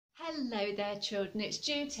Hello there children, it's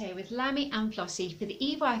Jude here with Lamby and Flossie for the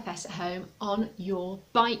EYFS at home on your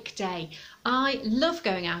bike day. I love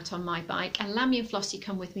going out on my bike and Lamby and Flossie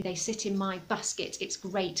come with me, they sit in my basket, it's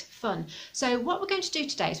great fun. So what we're going to do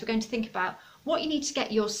today is we're going to think about what you need to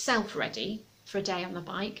get yourself ready for a day on the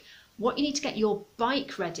bike, what you need to get your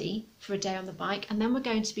bike ready for a day on the bike, and then we're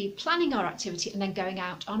going to be planning our activity and then going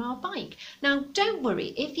out on our bike. Now don't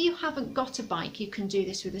worry, if you haven't got a bike you can do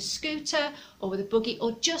this with a scooter or with a buggy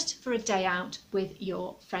or just for a day out with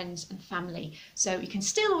your friends and family. So you can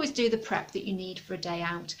still always do the prep that you need for a day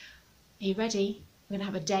out. Are you ready? We're going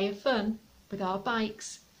to have a day of fun with our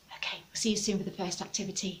bikes. Okay, we'll see you soon for the first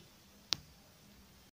activity.